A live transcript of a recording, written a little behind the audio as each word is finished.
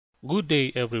Good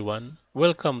day everyone.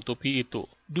 Welcome to PE2,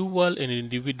 Dual and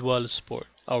Individual Sport.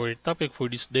 Our topic for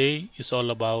this day is all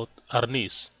about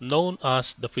Arnis, known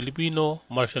as the Filipino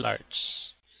martial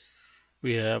arts.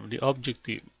 We have the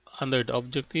objective. Under the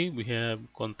objective, we have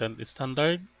content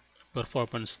standard,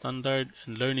 performance standard,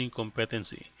 and learning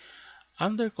competency.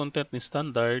 Under content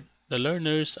standard, the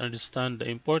learners understand the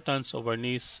importance of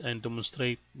Arnis and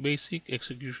demonstrate basic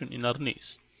execution in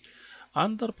Arnis.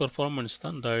 Under performance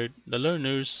standard, the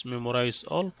learners memorize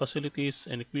all facilities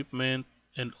and equipment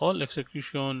and all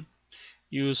execution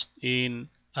used in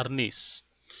Arnis.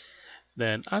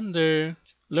 Then under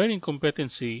learning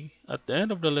competency, at the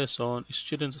end of the lesson,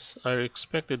 students are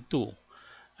expected to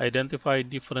identify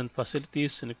different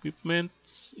facilities and equipment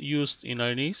used in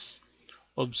Arnis,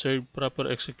 observe proper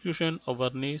execution of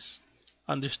Arnis,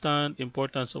 understand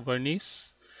importance of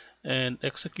Arnis, and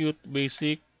execute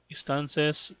basic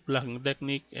stances, blocking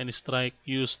technique, and strike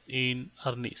used in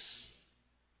Arnis.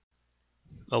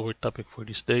 Our topic for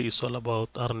this day is all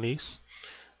about Arnis.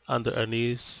 Under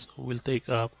Arnis, we'll take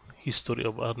up history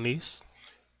of Arnis,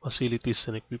 facilities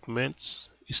and equipments,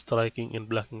 striking and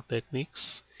blocking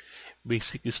techniques,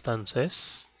 basic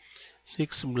stances,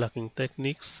 6 blocking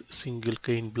techniques, single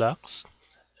cane blocks,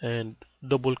 and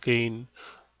double cane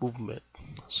movement.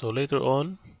 So later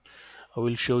on, I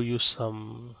will show you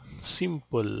some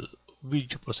simple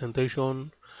video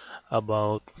presentation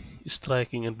about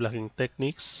striking and blocking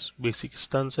techniques, basic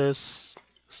stances,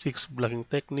 6 blocking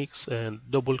techniques, and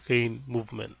double cane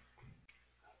movement.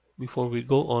 Before we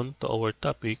go on to our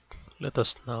topic, let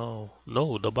us now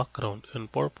know the background and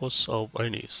purpose of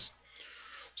Arnis.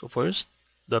 So first,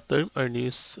 the term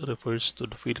Arnis refers to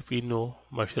the Filipino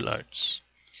martial arts.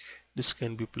 This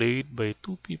can be played by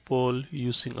two people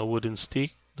using a wooden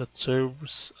stick that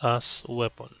serves as a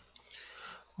weapon.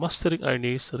 Mastering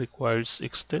Arnis requires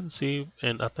extensive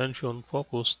and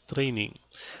attention-focused training,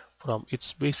 from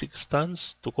its basic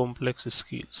stance to complex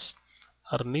skills.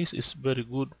 Arnis is a very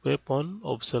good weapon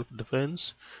of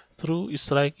self-defense through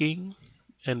striking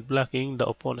and blocking the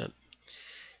opponent.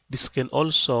 This can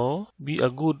also be a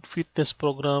good fitness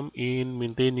program in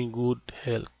maintaining good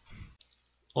health.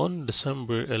 On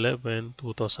December 11,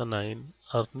 2009,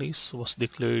 Arnis was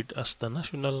declared as the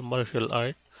national martial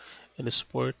art and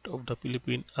sport of the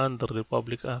Philippines under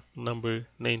Republic Act No.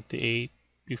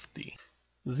 9850.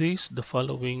 The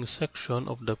following section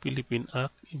of the Philippine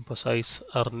Act emphasize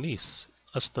Arnis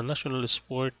as the national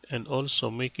sport and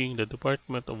also making the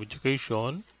Department of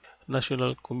Education,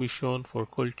 National Commission for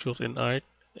Culture and Art,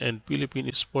 and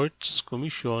Philippine Sports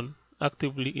Commission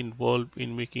actively involved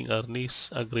in making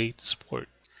Arnis a great sport.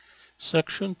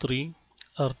 Section 3.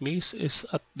 Arnis is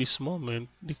at this moment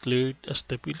declared as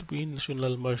the Philippine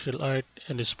National Martial Art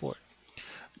and Sport.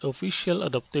 The official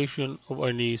adaptation of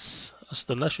Arnis as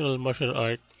the national martial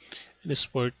art and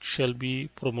sport shall be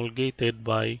promulgated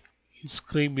by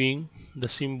inscribing the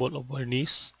symbol of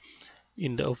Arnis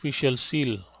in the official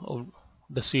seal of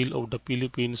the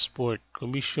Philippine Sport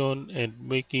Commission and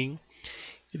making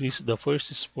it is the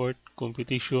first sport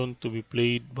competition to be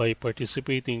played by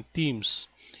participating teams.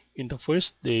 In the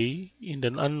first day in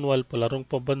the annual Palarong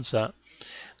Pambansa,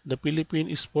 the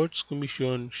Philippine Sports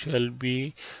Commission shall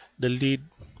be the lead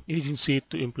agency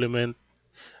to implement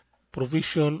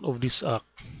provision of this act.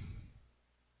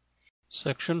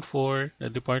 Section 4. The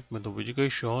Department of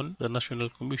Education, the National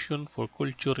Commission for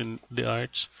Culture and the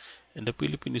Arts, and the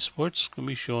Philippine Sports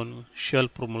Commission shall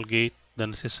promulgate the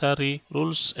necessary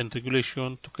rules and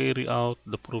regulations to carry out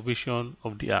the provision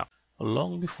of the act.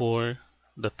 Long before,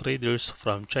 the traders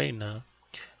from China,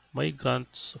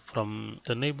 migrants from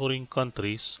the neighboring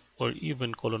countries, or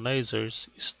even colonizers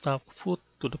stepped foot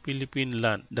to the Philippine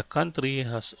land. The country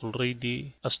has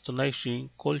already astonishing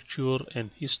culture and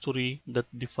history that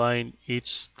define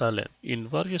its talent in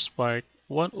various parts,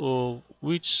 one of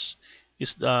which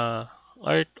is the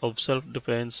art of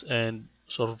self-defense and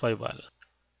survival.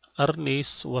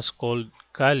 Arnis was called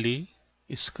Kali,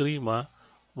 Eskrima,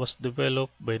 was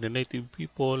developed by the native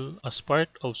people as part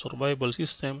of survival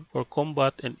system for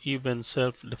combat and even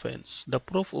self-defense. The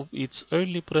proof of its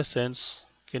early presence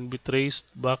can be traced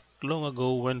back long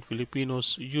ago when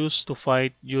Filipinos used to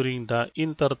fight during the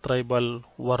intertribal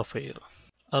warfare.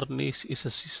 Arnis is a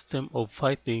system of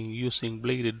fighting using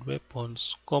bladed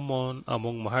weapons common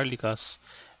among Maharlikas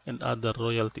and other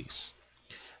royalties.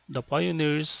 The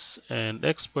pioneers and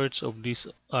experts of this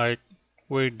art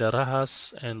were the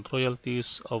Rahas and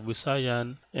royalties of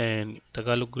Visayan and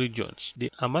Tagalog regions, the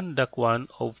Amandakwan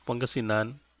of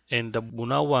Pangasinan, and the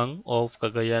Bunawang of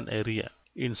Cagayan area.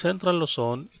 In Central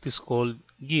Luzon, it is called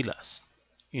Gilas.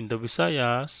 In the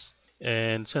Visayas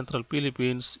and Central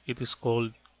Philippines, it is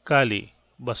called Kali,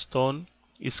 baston,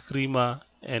 eskrima,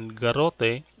 and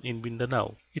garrote in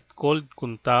Mindanao. It called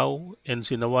kuntao and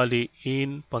sinawali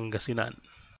in Pangasinan.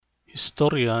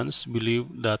 Historians believe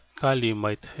that kali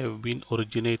might have been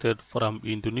originated from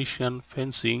Indonesian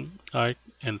fencing art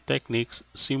and techniques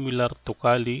similar to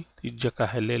kali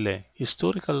tijakahelele.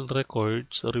 Historical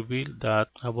records reveal that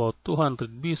about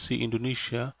 200 BC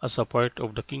Indonesia, as a part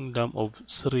of the kingdom of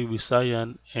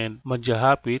Srivisayan and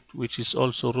Majapahit, which is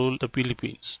also ruled the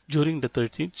Philippines. During the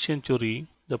 13th century,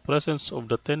 the presence of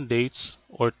the 10 dates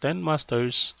or 10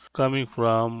 masters coming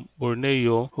from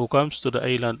Borneo who comes to the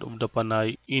island of the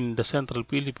Panay in the central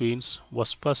Philippines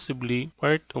was possibly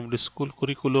part of the school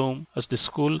curriculum, as the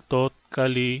school taught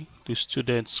Kali to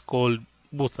students called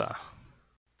Buta.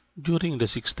 During the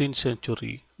 16th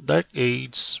century, Dark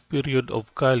Age period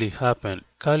of Kali happened.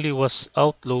 Kali was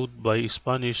outlawed by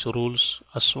Spanish rules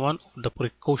as one of the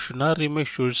precautionary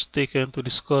measures taken to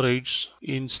discourage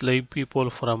enslaved people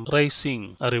from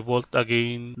raising a revolt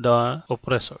against the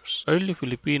oppressors. Early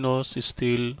Filipinos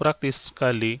still practiced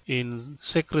Kali in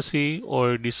secrecy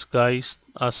or disguised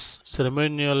as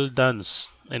ceremonial dance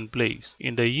and plays.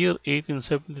 In the year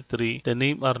 1873, the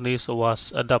name Arnis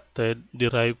was adopted,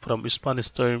 derived from Spanish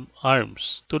term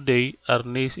arms. Today,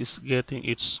 Arnis is getting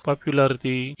its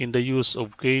popularity in the use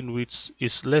of cane, which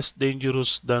is less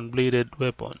dangerous than bladed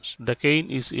weapons. The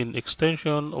cane is an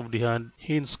extension of the hand,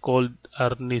 hence called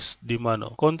Arnis de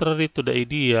mano. Contrary to the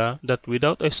idea that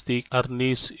without a stick,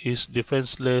 Arnis is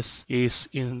defenseless, is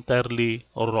entirely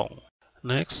wrong.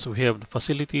 Next, we have the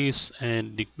facilities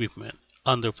and the equipment.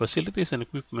 Under facilities and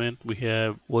equipment, we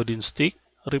have wooden stick,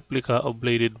 replica of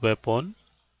bladed weapon,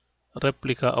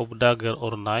 replica of dagger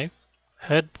or knife,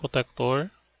 head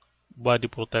protector, body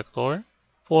protector,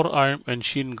 forearm and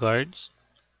shin guards,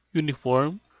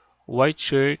 uniform, white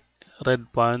shirt,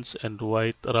 red pants and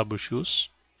white rubber shoes,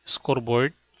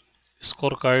 scoreboard,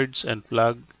 scorecards and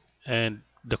flag, and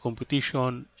the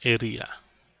competition area.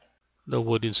 The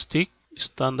wooden stick.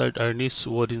 Standard Arnis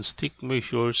wooden stick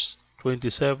measures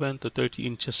 27 to 30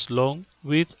 inches long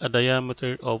with a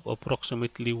diameter of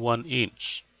approximately 1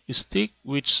 inch. Sticks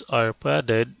which are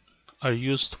padded are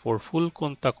used for full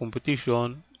contact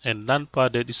competition, and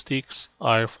non-padded sticks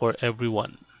are for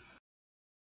everyone.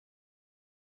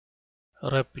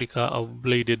 Replica of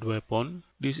bladed weapon.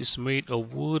 This is made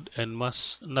of wood and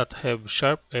must not have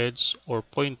sharp edges or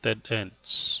pointed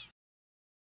ends.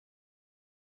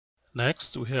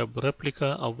 Next, we have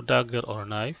replica of dagger or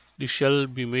knife. This shall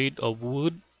be made of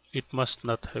wood. It must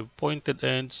not have pointed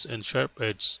ends and sharp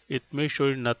edges. It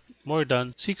measures not more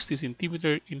than 60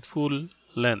 cm in full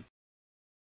length.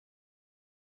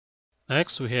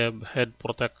 Next, we have head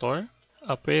protector,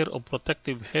 a pair of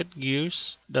protective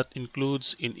headgears that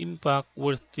includes an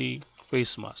impact-worthy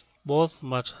face mask. Both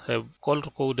must have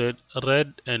color-coded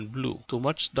red and blue to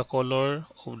match the color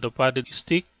of the padded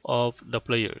stick of the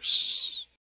players.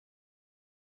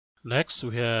 Next,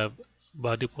 we have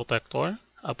body protector,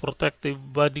 a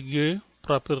protective body gear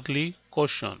properly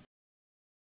cushioned.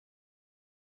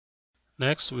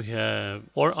 Next, we have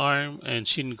forearm and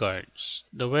shin guards.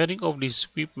 The wearing of this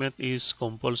equipment is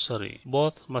compulsory.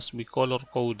 Both must be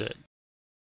color-coded.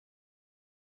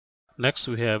 Next,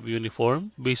 we have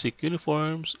uniform. Basic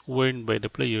uniforms worn by the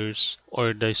players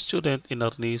or the student in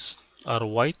Arnis are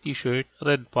white t-shirt,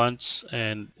 red pants,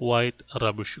 and white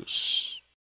rubber shoes.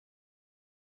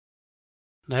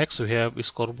 Next, we have a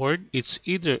scoreboard. It's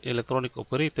either electronic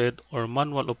operated or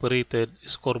manual operated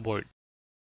scoreboard.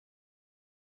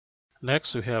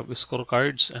 Next, we have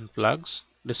scorecards and flags.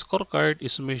 The scorecard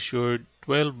is measured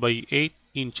 12 by 8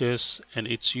 inches and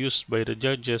it's used by the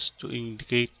judges to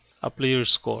indicate a player's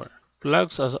score.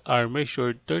 Flags are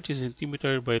measured 30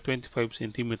 cm by 25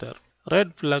 cm.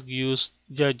 Red flag used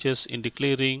judges in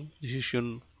declaring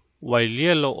decision, while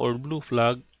yellow or blue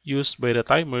flag used by the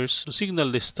timers to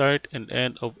signal the start and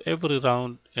end of every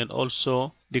round and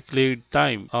also declared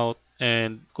time out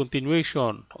and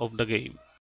continuation of the game.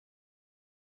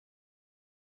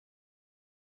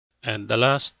 And the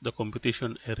last, the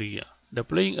competition area. The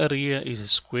playing area is a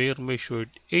square measured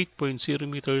 8.0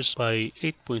 meters by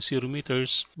 8.0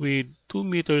 meters with 2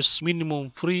 meters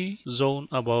minimum free zone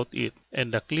about it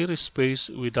and a clear space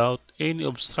without any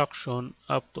obstruction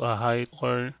up to a height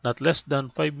or not less than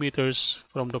 5 meters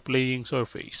from the playing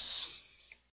surface.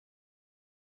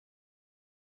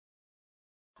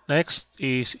 Next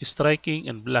is striking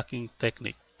and blocking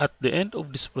technique. At the end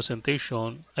of this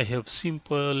presentation, I have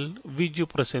simple video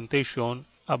presentation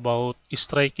about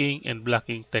striking and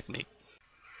blocking technique.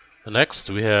 Next,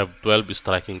 we have 12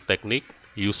 striking technique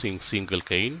using single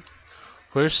cane.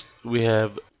 First, we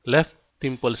have left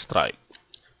temple strike.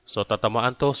 So,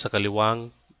 tatamaan to sa kaliwang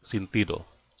sintido.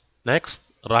 Next,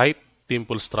 right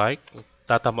temple strike.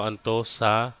 Tatamaan to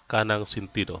sa kanang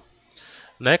sentido.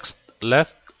 Next,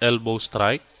 left elbow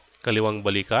strike, kaliwang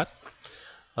balikat.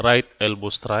 Right elbow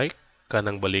strike,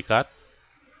 kanang balikat.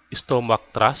 Stomach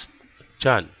thrust,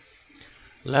 chan.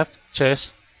 Left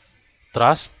chest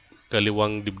thrust,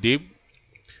 kaliwang dibdib.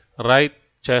 Right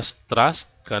chest thrust,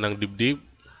 kanang dibdib.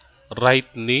 Right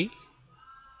knee,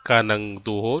 kanang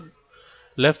tuhod.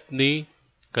 Left knee,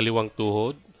 kaliwang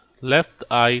tuhod. Left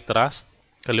eye thrust,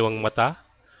 kaliwang mata.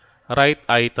 Right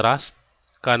eye thrust,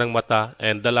 kanang mata.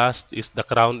 And the last is the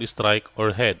crown strike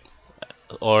or head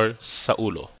or sa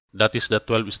ulo. That is the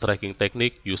 12 striking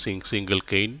technique using single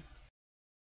cane.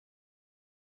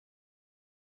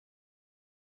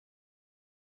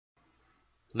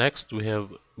 Next, we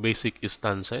have basic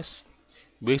stances.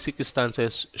 Basic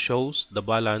stances shows the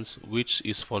balance which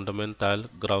is fundamental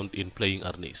ground in playing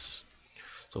Arnis.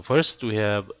 So first we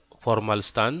have formal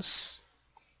stance,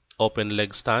 open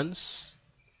leg stance,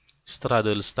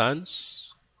 straddle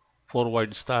stance,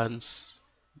 forward stance,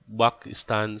 back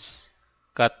stance,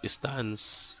 cut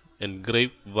stance, and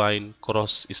grapevine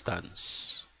cross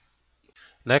stance.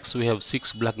 Next we have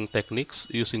 6 blocking techniques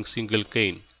using single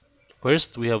cane.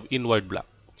 First we have inward block.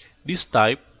 This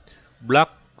type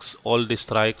blocks all the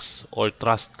strikes or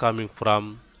thrust coming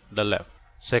from the left.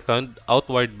 Second,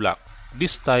 outward block.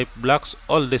 This type blocks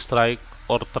all the strike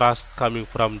or thrust coming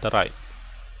from the right.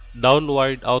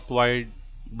 Downward outward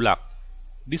block.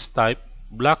 This type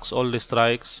blocks all the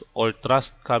strikes or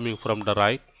thrust coming from the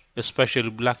right, especially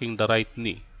blocking the right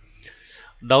knee.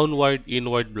 Downward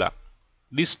inward block.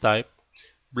 This type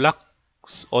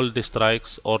blocks all the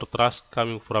strikes or thrust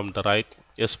coming from the right,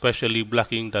 especially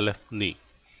blocking the left knee.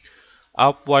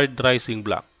 Upward rising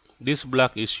block. This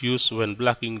block is used when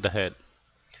blocking the head.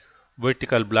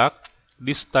 Vertical block.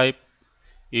 This type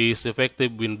is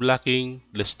effective when blocking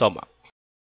the stomach.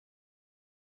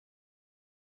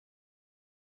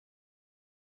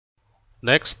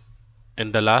 Next,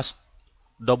 and the last,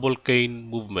 double cane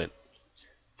movement.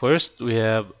 First, we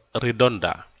have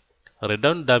redonda.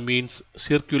 Redonda means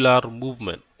circular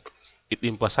movement. It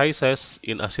emphasizes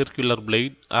in a circular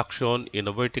blade action in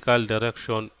a vertical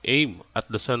direction aimed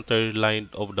at the center line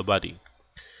of the body.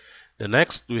 The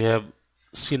next we have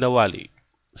sinawali.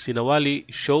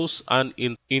 Sinawali shows an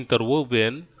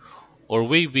interwoven or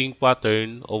waving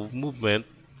pattern of movement.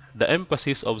 The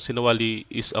emphasis of sinawali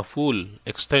is a full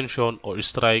extension or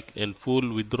strike and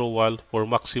full withdrawal for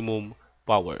maximum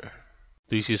power.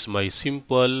 This is my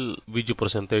simple video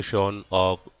presentation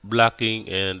of blocking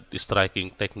and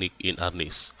striking technique in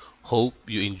Arnis. Hope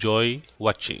you enjoy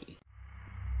watching.